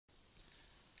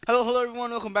Hello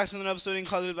everyone. Welcome back to another episode in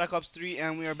Call of Duty Black Ops 3,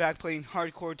 and we are back playing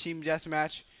Hardcore Team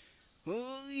Deathmatch.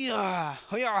 Yeah,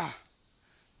 yeah.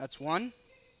 That's one,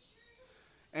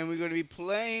 and we're going to be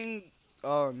playing.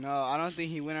 Oh no, I don't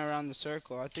think he went around the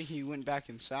circle. I think he went back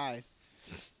inside.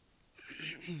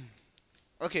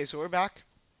 Okay, so we're back.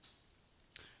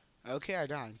 Okay, I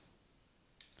died.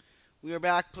 We are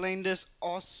back playing this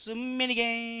awesome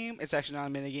minigame. It's actually not a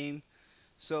minigame,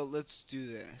 so let's do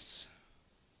this.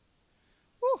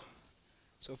 Woo!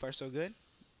 So far, so good.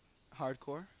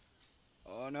 Hardcore.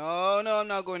 Oh no, no, I'm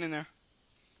not going in there.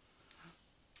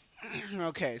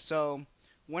 Okay, so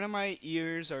one of my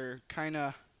ears are kind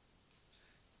of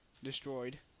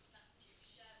destroyed.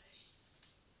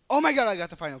 Oh my god, I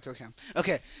got the final kill cam.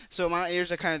 Okay, so my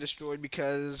ears are kind of destroyed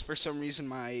because for some reason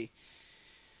my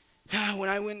when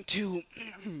I went to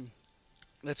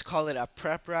let's call it a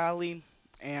prep rally,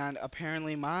 and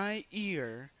apparently my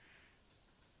ear,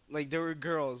 like there were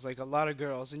girls, like a lot of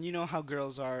girls, and you know how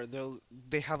girls are,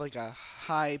 they have like a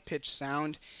high pitched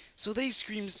sound, so they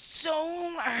scream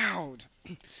so loud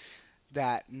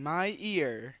that my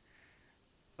ear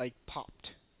like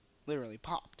popped, literally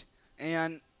popped,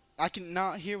 and I can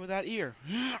not hear with that ear.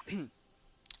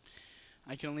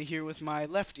 I can only hear with my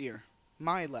left ear.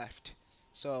 My left.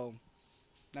 So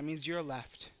that means your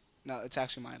left. No, it's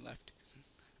actually my left.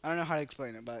 I don't know how to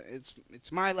explain it, but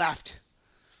it's my left.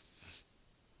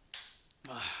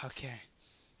 Okay.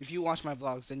 If you watch my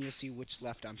vlogs, then you'll see which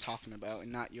left I'm talking about,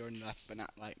 and not your left, but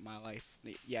not like my life.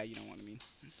 Yeah, you know what I mean.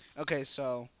 Okay,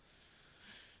 so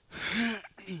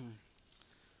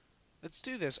let's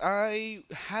do this. I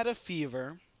had a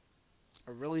fever,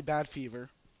 a really bad fever,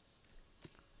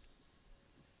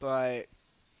 but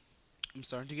I'm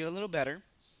starting to get a little better,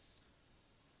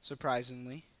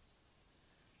 surprisingly.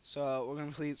 So we're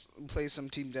gonna play some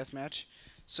team deathmatch.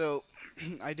 So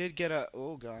I did get a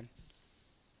oh god.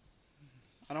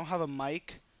 I don't have a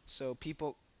mic, so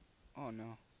people. Oh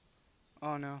no.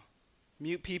 Oh no.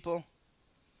 Mute people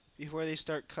before they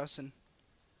start cussing,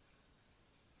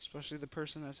 especially the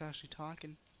person that's actually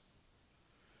talking.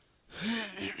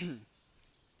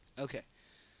 Okay.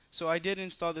 So I did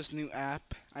install this new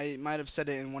app. I might have said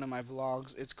it in one of my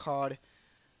vlogs. It's called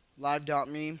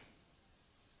Live.me.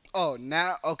 Oh,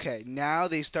 now okay. Now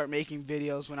they start making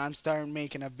videos when I'm starting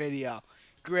making a video.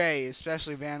 Great,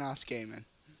 especially Vanos Gaming.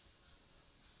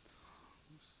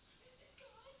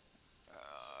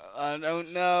 I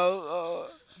don't know.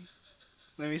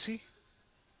 Let me see.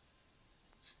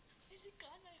 Is it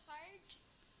gone my heart?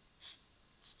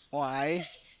 Why?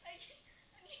 I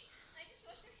just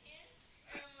washed my hands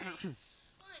and I'm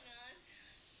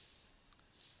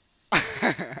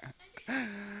like, why not?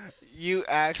 You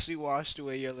actually washed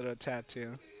away your little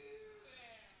tattoo.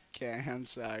 Okay, I'm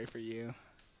sorry for you.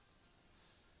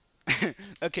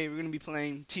 Okay, we're gonna be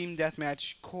playing Team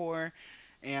Deathmatch Core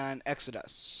and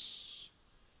Exodus.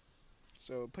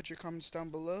 So put your comments down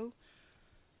below.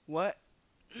 What?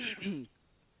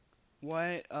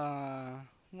 what?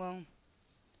 Well,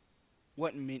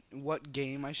 what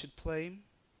game I should play,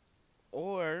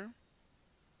 or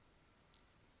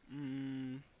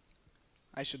mm,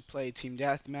 I should play Team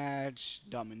Deathmatch,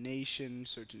 Domination,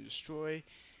 Search and Destroy,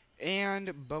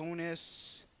 and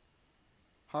bonus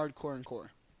Hardcore and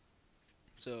Core.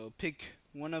 So pick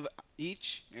one of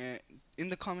each in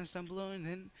the comments down below, and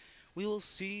then we will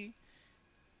see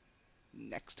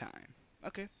next time.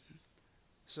 Okay.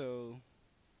 So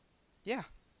yeah,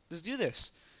 let's do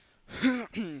this.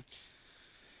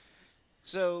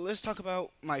 So let's talk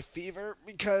about my fever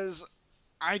because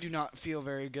I do not feel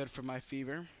very good for my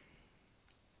fever.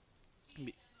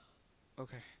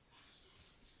 Okay.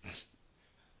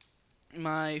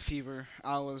 My fever,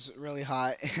 I was really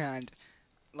hot and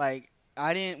like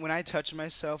I didn't when I touched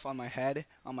myself on my head,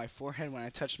 on my forehead, when I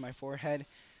touched my forehead,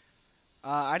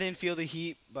 I didn't feel the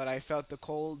heat, but I felt the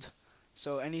cold.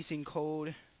 So anything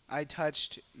cold I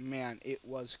touched, man, it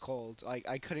was cold. Like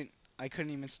I couldn't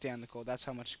even stand the cold. That's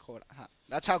how much cold.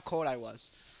 That's how cold I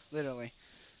was, literally.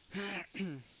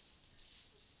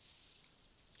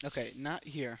 Okay, not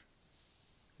here,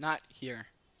 not here.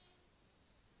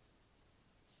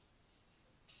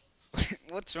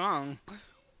 What's wrong?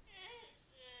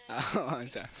 Oh, I'm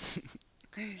sorry.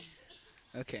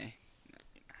 Okay,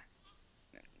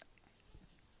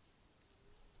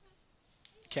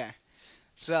 okay.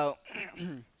 So,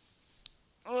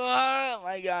 oh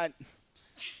my God,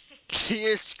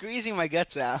 you're squeezing my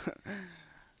guts out.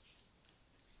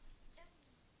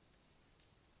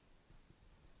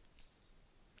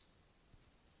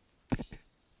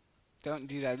 Don't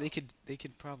do that. They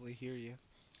could probably hear you.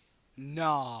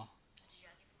 No.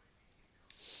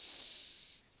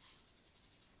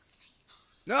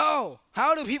 No!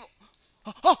 How do people...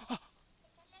 Oh,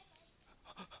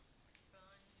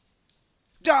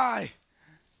 die!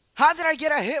 How did I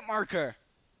get a hit marker?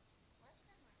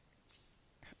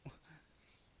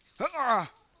 Ah!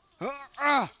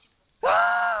 Ah!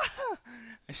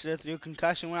 I should have threw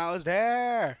concussion when I was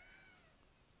there.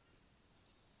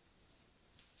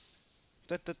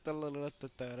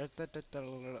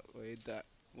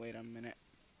 Wait a minute.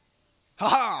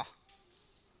 Ha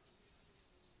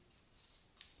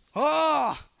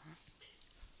ha!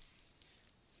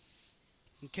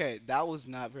 Okay, that was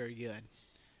not very good.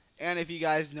 And if you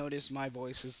guys notice, my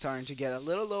voice is starting to get a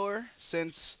little lower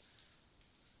since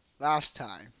last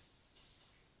time.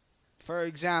 For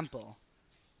example,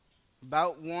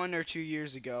 about 1 or 2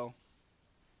 years ago.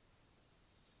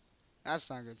 That's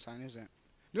not a good sign, is it?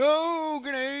 No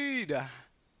grenade!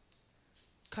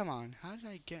 Come on, how did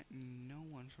I get no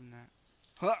one from that?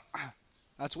 Huh.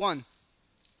 That's one.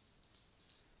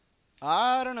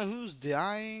 I don't know who's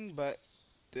dying, but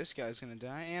this guy's gonna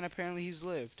die, and apparently he's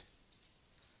lived.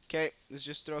 Okay, let's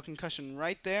just throw a concussion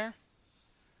right there.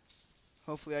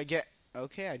 Hopefully I get...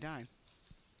 Okay, I died.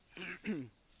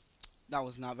 That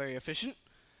was not very efficient.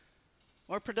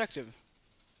 Or productive.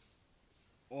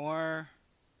 Or...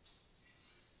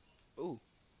 Ooh.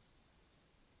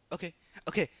 Okay,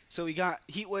 okay, so we got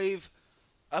Heat Wave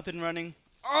up and running.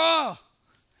 Oh!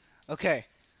 Okay,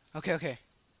 okay.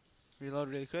 Reload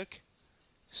really quick.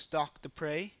 Stalk the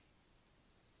prey.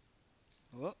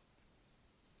 Whoop.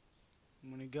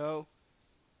 I'm gonna go.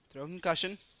 Throw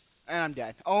concussion. And I'm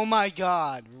dead. Oh my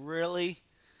god, really?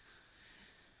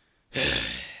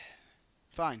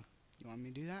 Fine. You want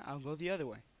me to do that? I'll go the other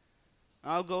way.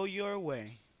 I'll go your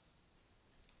way.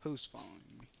 Who's following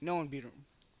me? No one beat him.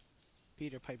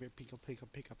 Peter Piper,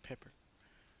 pick up pepper.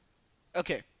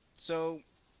 Okay, so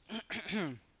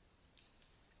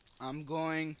I'm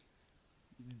going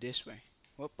this way.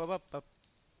 Whoop, up, up, up,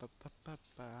 up, up, up,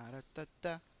 da, da,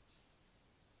 da.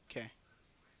 Okay.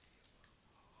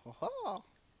 Ho ho.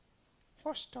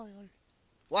 Hostile.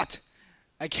 What?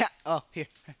 I can't. Oh, here.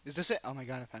 Is this it? Oh my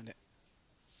god, I found it.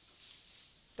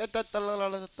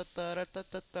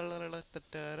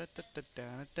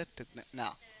 No.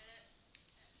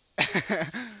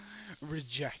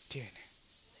 Rejected.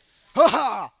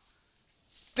 Haha!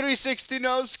 360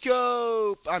 no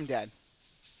scope! I'm dead.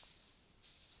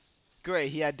 Great,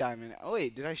 he had diamond. Oh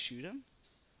wait, did I shoot him?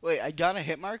 Wait, I got a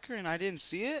hit marker and I didn't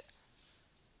see it?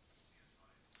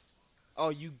 Oh,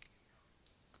 you...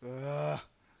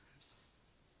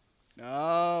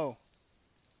 No.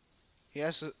 He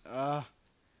has to...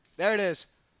 There it is.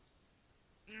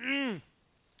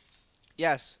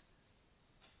 Yes.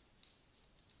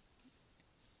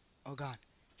 Oh god.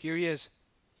 Here he is.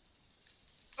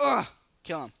 Ugh!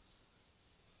 Kill him.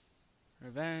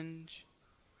 Revenge.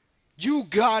 You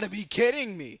gotta be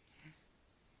kidding me!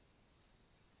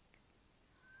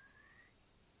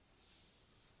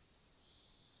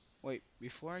 Wait,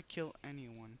 before I kill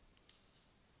anyone.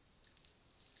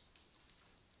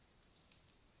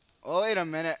 Oh, wait a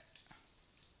minute.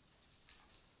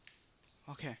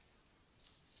 Okay.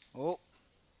 Oh.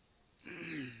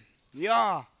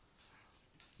 Yeah!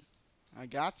 I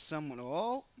got someone.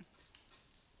 Oh!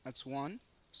 That's one.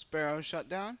 Sparrow shut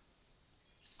down.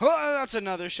 Oh, that's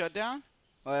another shutdown.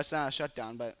 Well, that's not a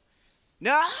shutdown, but...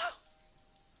 No!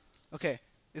 Okay.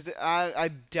 Is it? I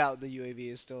doubt the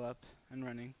UAV is still up and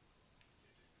running.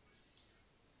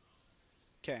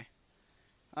 Okay.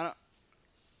 I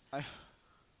don't...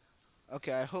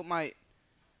 Okay, I hope my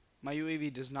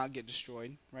UAV does not get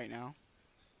destroyed right now.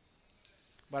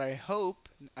 But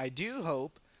I do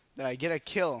hope that I get a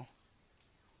kill.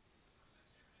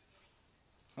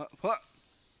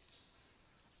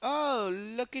 Oh,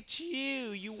 look at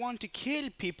you. You want to kill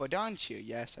people, don't you?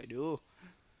 Yes, I do.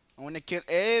 I want to kill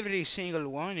every single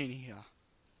one in here.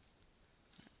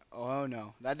 Oh,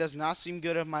 no. That does not seem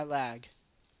good of my lag.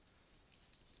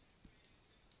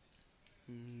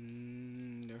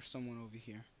 There's someone over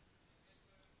here.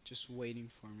 Just waiting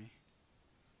for me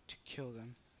to kill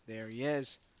them. There he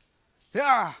is.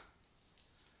 Ah!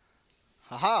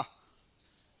 Haha.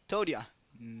 Told ya.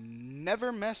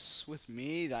 Never mess with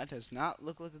me. That does not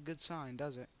look like a good sign,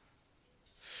 does it?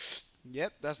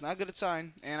 Yep, that's not a good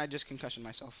sign. And I just concussioned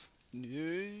myself.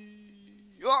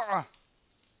 Ah!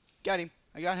 Got him.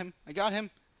 I got him. I got him.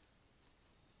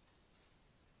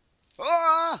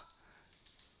 Ah!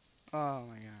 Oh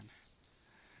my god.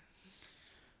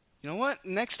 You know what?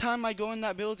 Next time I go in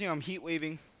that building, I'm heat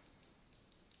waving.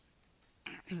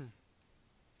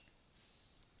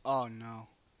 Oh no.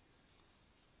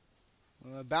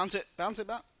 Bounce it. Bounce it.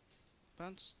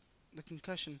 Bounce the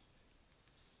concussion.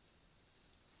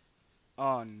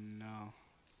 Oh no.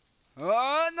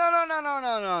 Oh no no no no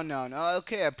no no no no.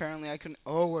 Okay, apparently I couldn't.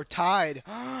 Oh, we're tied.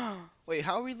 Wait,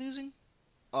 how are we losing?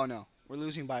 Oh no, we're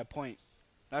losing by a point.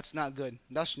 That's not good.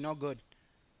 That's not good.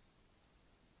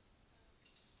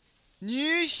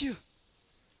 Yes.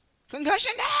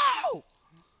 Concussion now.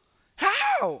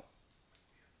 How?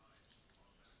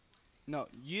 No,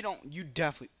 you don't. You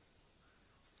definitely.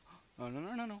 Oh no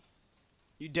no no no.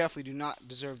 You definitely do not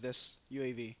deserve this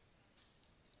UAV.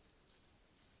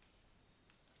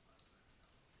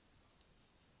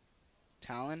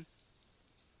 Talon.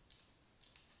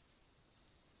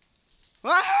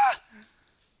 Ah!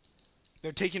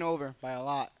 They're taking over by a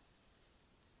lot.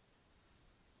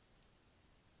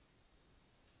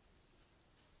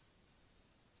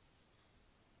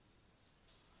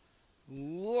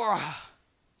 Whoa.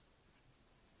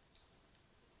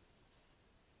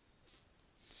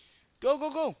 Go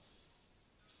go go!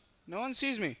 No one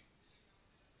sees me.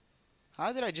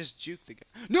 How did I just juke the guy?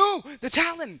 No! The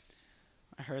Talon!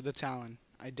 I heard the Talon.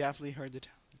 I definitely heard the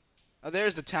Talon. Oh,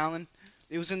 there's the Talon.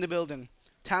 It was in the building.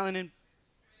 Talon in...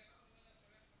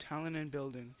 Talon in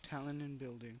building. Talon in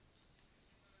building.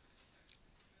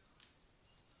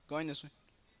 Going this way.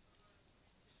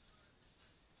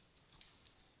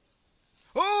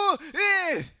 Oh!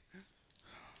 Eh!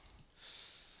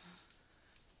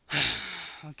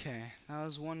 Okay, that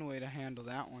was one way to handle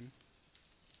that one.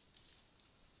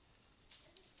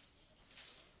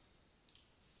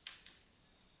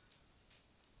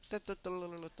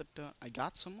 I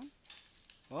got someone?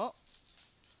 Oh.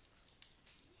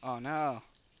 Oh no.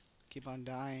 Keep on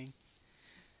dying.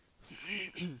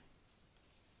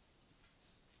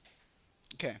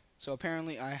 Okay, so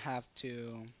apparently I have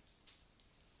to...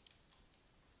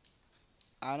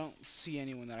 I don't see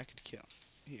anyone that I could kill.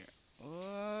 Here.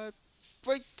 What?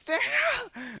 Right there!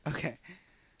 Okay.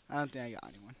 I don't think I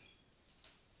got anyone.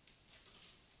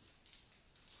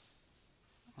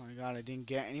 Oh my god, I didn't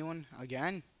get anyone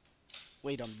again?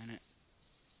 Wait a minute.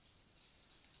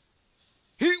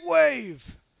 Heat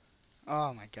wave!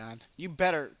 Oh my god. You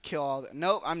better kill all the...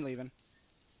 Nope, I'm leaving.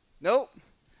 Nope.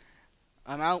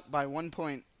 I'm out by 1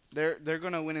 point. They're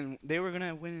gonna win in... They were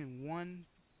gonna win in 1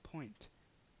 point.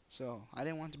 So, I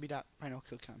didn't want to be that final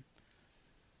kill cam.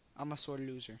 I'm a sore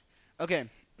loser. Okay.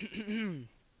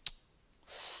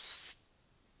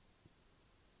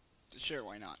 Sure,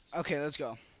 why not? Okay, let's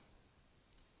go.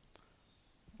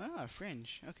 Ah,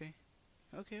 fringe. Okay.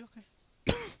 Okay, okay.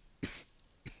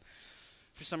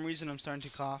 For some reason, I'm starting to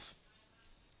cough.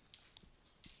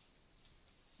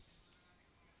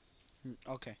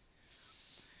 Okay.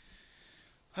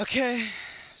 Okay.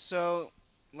 So,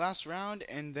 last round,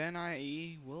 and then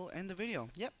I will end the video.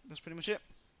 Yep, that's pretty much it.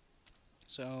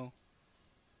 So,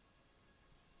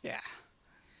 yeah.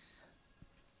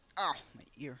 Oh, my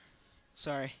ear.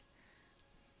 Sorry.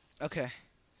 Okay.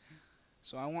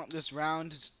 So, I want this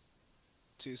round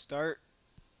to start.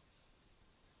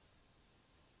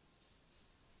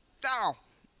 Now!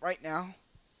 Right now.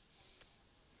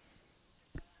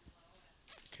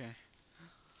 Okay.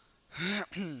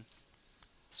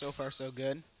 So far, so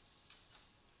good.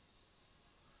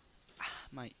 Ah,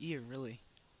 my ear really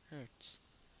hurts.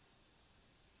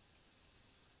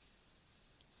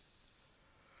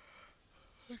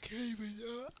 I can't even.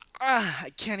 I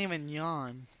can't even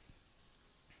yawn.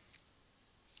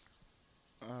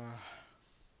 Uh,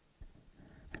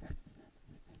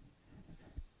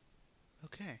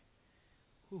 okay.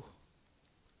 Whew.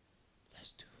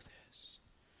 Let's do this.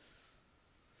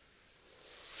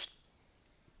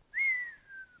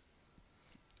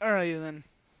 Alright then.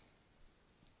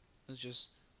 Let's just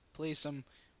play some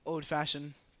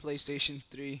old-fashioned PlayStation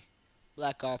 3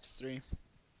 Black Ops 3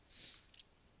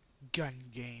 gun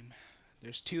game.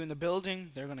 There's two in the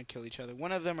building. They're gonna kill each other.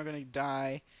 One of them are gonna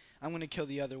die. I'm gonna kill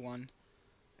the other one.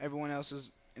 Everyone else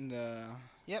is in the...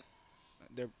 Yep.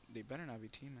 They better not be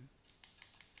teaming.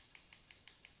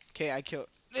 Okay, I killed...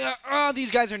 Oh,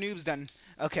 these guys are noobs then.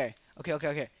 Okay. Okay, okay,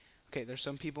 okay. Okay, there's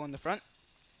some people in the front.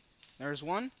 There's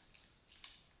one.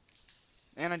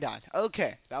 And I died.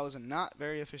 Okay, that was not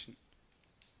very efficient.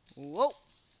 Whoa.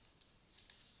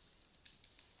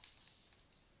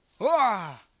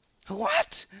 Ah!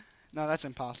 What? No, that's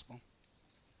impossible.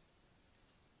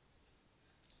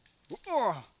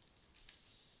 Oh.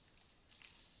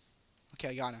 Okay,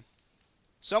 I got him.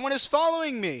 Someone is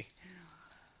following me.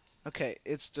 Okay,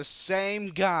 it's the same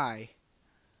guy.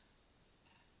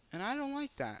 And I don't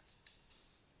like that.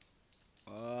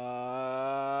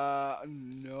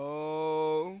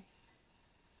 No.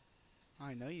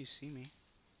 I know you see me.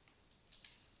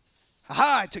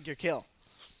 Haha, I took your kill.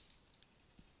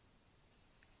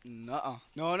 Nuh-uh.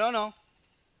 No, no, no.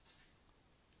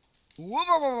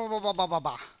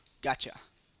 Gotcha.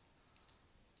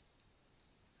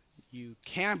 You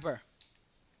camper.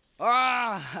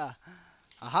 Ah!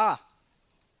 Aha!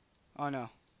 Oh no.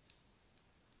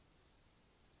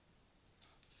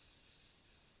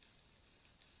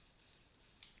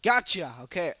 Gotcha!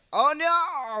 Okay. Oh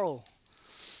no!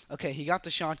 Okay, he got the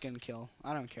shotgun kill.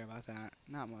 I don't care about that.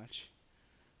 Not much.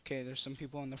 Okay, there's some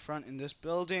people in the front in this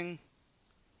building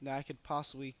that I could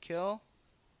possibly kill.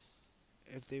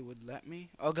 If they would let me.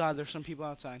 Oh god, there's some people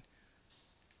outside.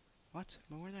 What?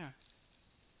 But where they are?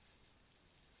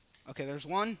 Okay, there's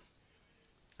one.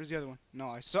 Where's the other one? No,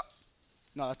 I saw.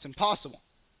 No, that's impossible.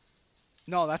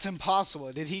 No, that's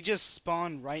impossible. Did he just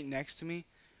spawn right next to me?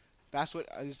 That's what.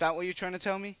 Is that what you're trying to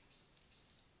tell me?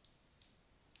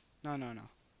 No, no, no.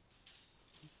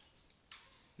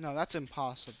 No, that's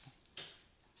impossible.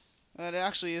 It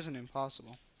actually isn't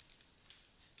impossible.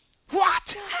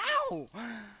 What? How?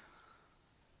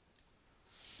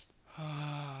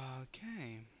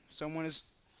 Okay. Someone is.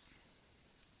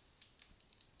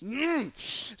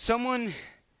 Someone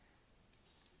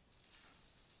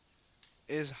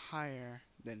is higher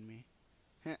than me.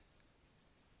 Heh.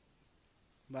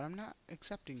 But I'm not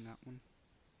accepting that one.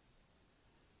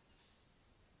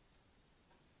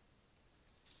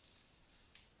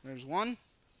 There's one.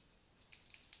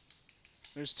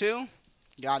 There's two.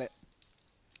 Got it.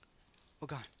 Oh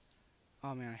god.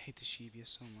 Oh man, I hate the Shivia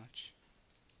so much.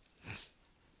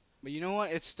 But you know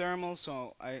what? It's thermal,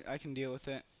 so I can deal with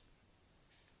it.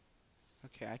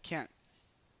 Okay, I can't.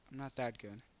 I'm not that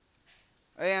good.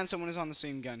 And someone is on the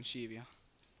same gun, Shivia.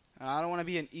 And I don't want to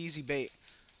be an easy bait.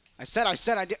 I said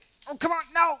I did. Oh, come on,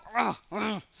 no!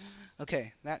 Ugh.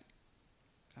 Okay, that.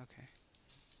 Okay.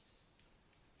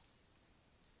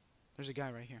 There's a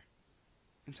guy right here.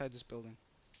 Inside this building.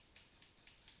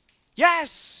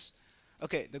 Yes!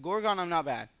 Okay, the Gorgon, I'm not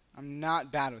bad. I'm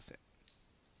not bad with it.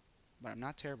 But I'm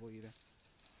not terrible either.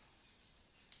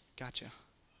 Gotcha.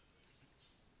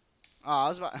 Oh, I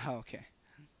was about. Oh, okay.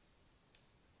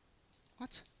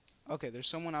 What? Okay, there's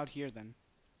someone out here then.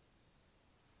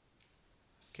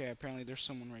 Okay, apparently there's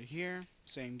someone right here.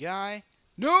 Same guy.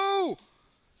 No!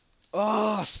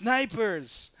 Oh,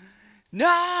 snipers!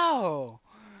 No!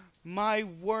 My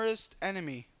worst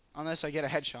enemy. Unless I get a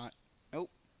headshot.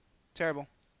 Nope. Terrible.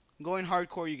 I'm going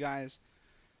hardcore, you guys.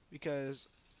 Because,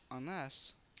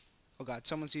 unless... Oh god,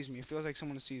 someone sees me. It feels like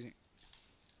someone sees me.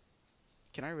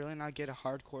 Can I really not get a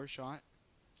hardcore shot?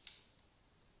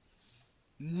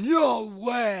 No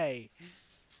way!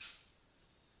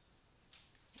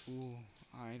 Ooh,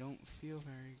 I don't feel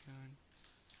very good.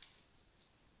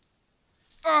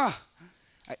 Ah!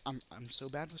 I'm so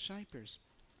bad with snipers.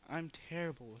 I'm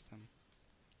terrible with them.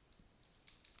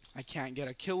 I can't get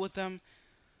a kill with them.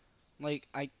 Like,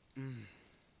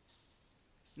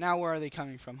 Now where are they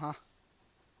coming from, huh?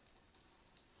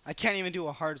 I can't even do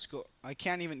a hard scope. I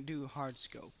can't even do hard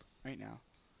scope right now.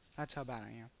 That's how bad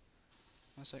I am.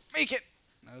 I was like, make it!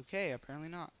 Okay, apparently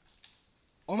not.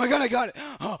 Oh my god, I got it!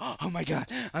 Oh my god,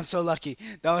 I'm so lucky.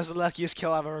 That was the luckiest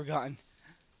kill I've ever gotten.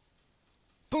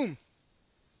 Boom!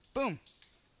 Boom!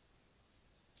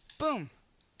 Boom!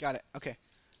 Got it. Okay.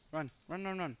 Run. Run,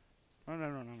 run, run. Run,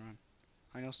 run, run, run, run.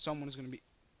 I know someone is going to be...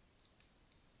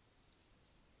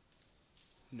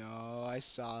 No, I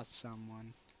saw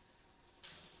someone.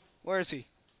 Where is he?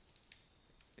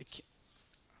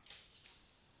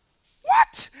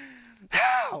 What?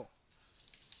 How?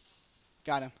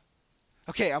 Got him.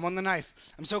 Okay, I'm on the knife.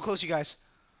 I'm so close, you guys.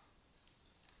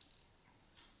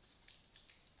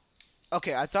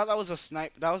 Okay, I thought that was a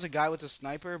snipe. That was a guy with a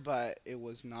sniper, but it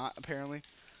was not, apparently.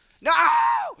 No!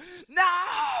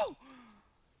 No!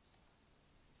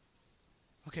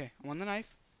 Okay, I'm on the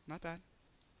knife. Not bad.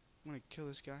 I'm gonna kill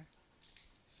this guy.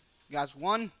 Guys,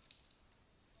 one.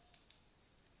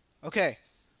 Okay.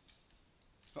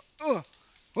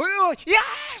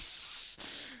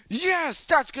 Yes! Yes!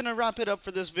 That's gonna wrap it up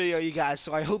for this video, you guys.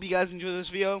 So I hope you guys enjoyed this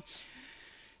video.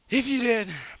 If you did,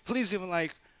 please leave a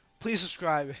like. Please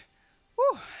subscribe.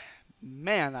 Woo!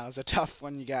 Man, that was a tough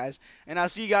one, you guys. And I'll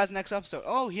see you guys next episode.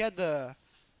 Oh, he had the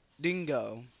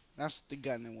dingo. That's the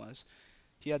gun it was.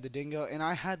 He had the dingo, and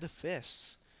I had the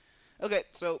fists. Okay,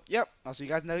 so, yep. I'll see you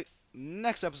guys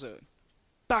next episode.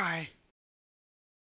 Bye.